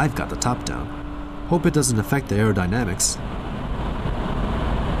 And I've got the top down. Hope it doesn't affect the aerodynamics.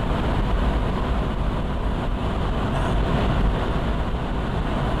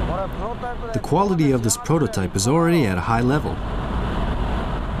 The quality of this prototype is already at a high level.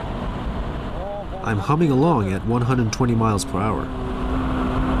 I'm humming along at 120 miles per hour.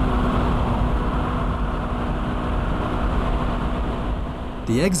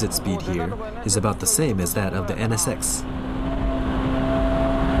 The exit speed here is about the same as that of the NSX.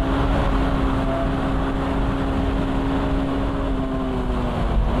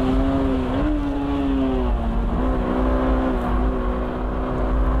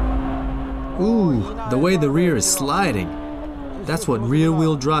 Ooh, the way the rear is sliding. That's what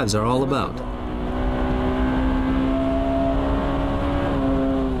rear-wheel drives are all about.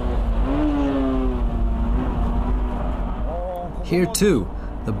 Here too,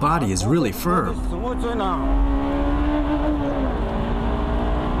 the body is really firm.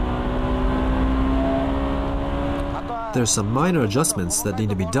 There's some minor adjustments that need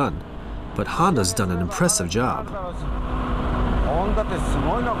to be done, but Honda's done an impressive job.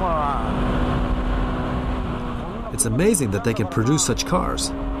 It's amazing that they can produce such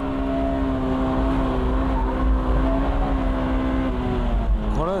cars.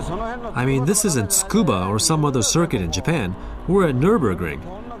 I mean, this isn't Tsukuba or some other circuit in Japan. We're at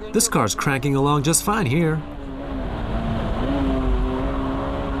Nürburgring. This car's cranking along just fine here.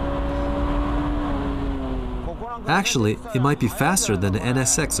 Actually, it might be faster than the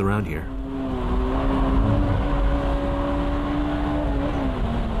NSX around here.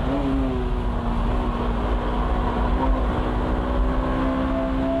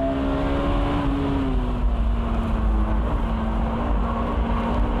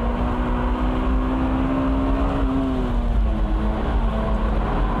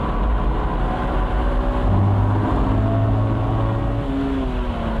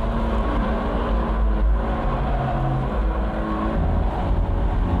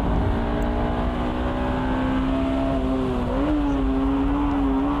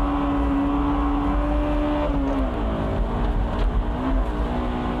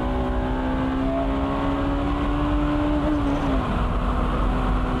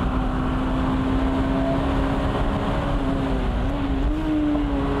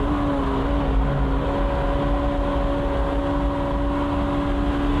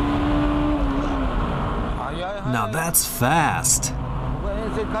 Now that's fast.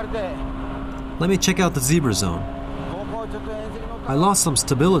 Let me check out the zebra zone. I lost some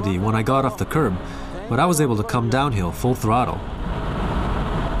stability when I got off the curb, but I was able to come downhill full throttle.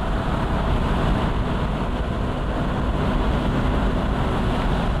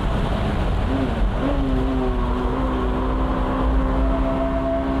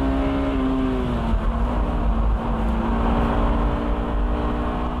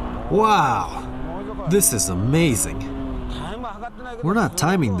 Wow! This is amazing. We're not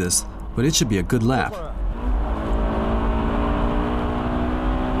timing this, but it should be a good lap.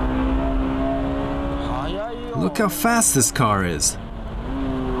 Look how fast this car is.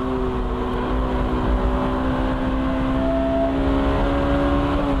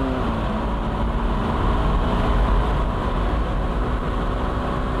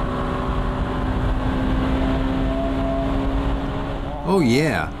 Oh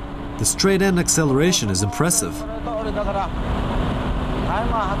yeah. The straight-end acceleration is impressive.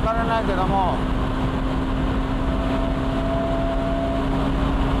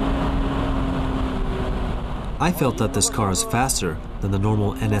 I felt that this car is faster than the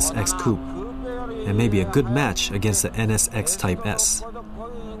normal NSX Coupe, and maybe a good match against the NSX Type S.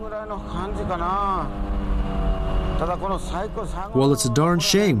 Well, it's a darn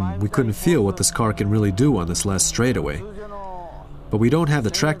shame we couldn't feel what this car can really do on this last straightaway. But we don't have the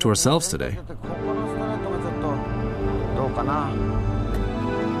track to ourselves today.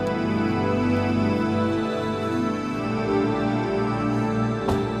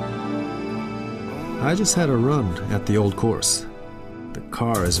 I just had a run at the old course. The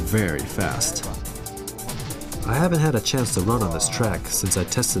car is very fast. I haven't had a chance to run on this track since I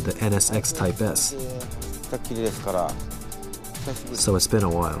tested the NSX Type S. So it's been a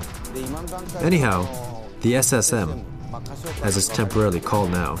while. Anyhow, the SSM, as it's temporarily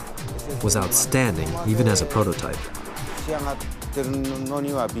called now, was outstanding even as a prototype.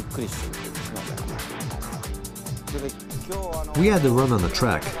 We had to run on the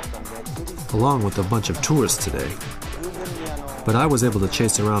track, along with a bunch of tourists today. But I was able to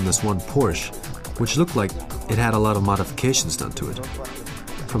chase around this one Porsche, which looked like it had a lot of modifications done to it,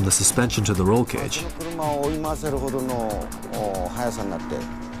 from the suspension to the roll cage.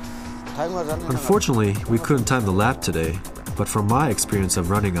 Unfortunately, we couldn't time the lap today, but from my experience of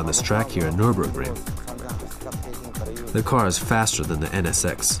running on this track here in Nürburgring, the car is faster than the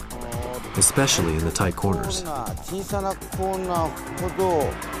NSX, especially in the tight corners.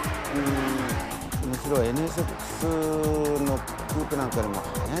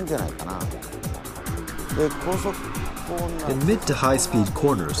 In mid to high-speed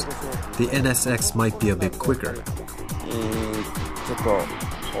corners, the NSX might be a bit quicker.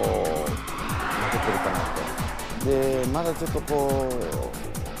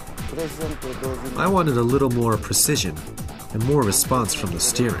 I wanted a little more precision and more response from the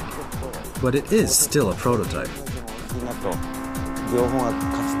steering, but it is still a prototype.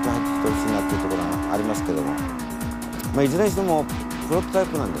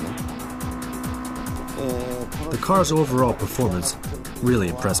 The car's overall performance really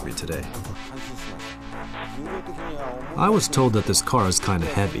impressed me today. I was told that this car is kinda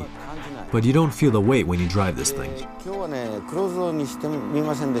heavy, but you don't feel the weight when you drive this thing.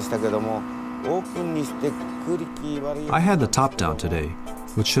 I had the top down today,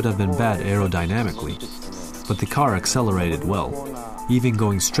 which should have been bad aerodynamically, but the car accelerated well, even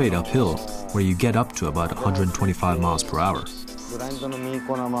going straight uphill, where you get up to about 125 miles per hour.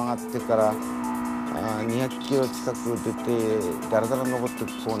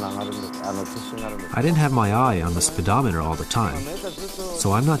 I didn't have my eye on the speedometer all the time,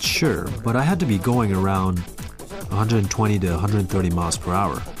 so I'm not sure, but I had to be going around 120 to 130 miles per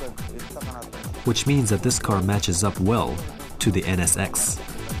hour, which means that this car matches up well to the NSX.